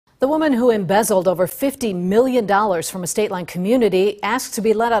The woman who embezzled over $50 million from a state-line community asked to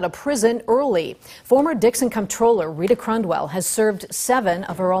be let out of prison early. Former Dixon Comptroller Rita Crundwell has served 7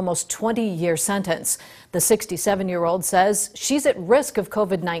 of her almost 20-year sentence. The 67-year-old says she's at risk of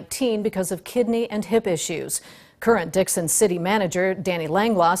COVID-19 because of kidney and hip issues. Current Dixon City Manager Danny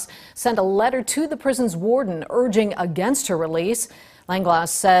Langloss sent a letter to the prison's warden urging against her release. Langloss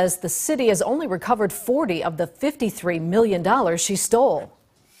says the city has only recovered $40 of the $53 million she stole.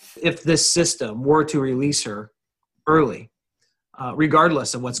 If this system were to release her early,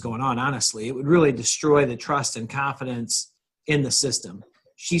 regardless of what's going on, honestly, it would really destroy the trust and confidence in the system.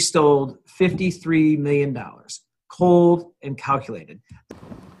 She stole $53 million, cold and calculated.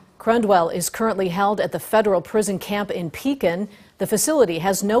 Crundwell is currently held at the federal prison camp in Pekin. The facility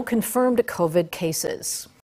has no confirmed COVID cases.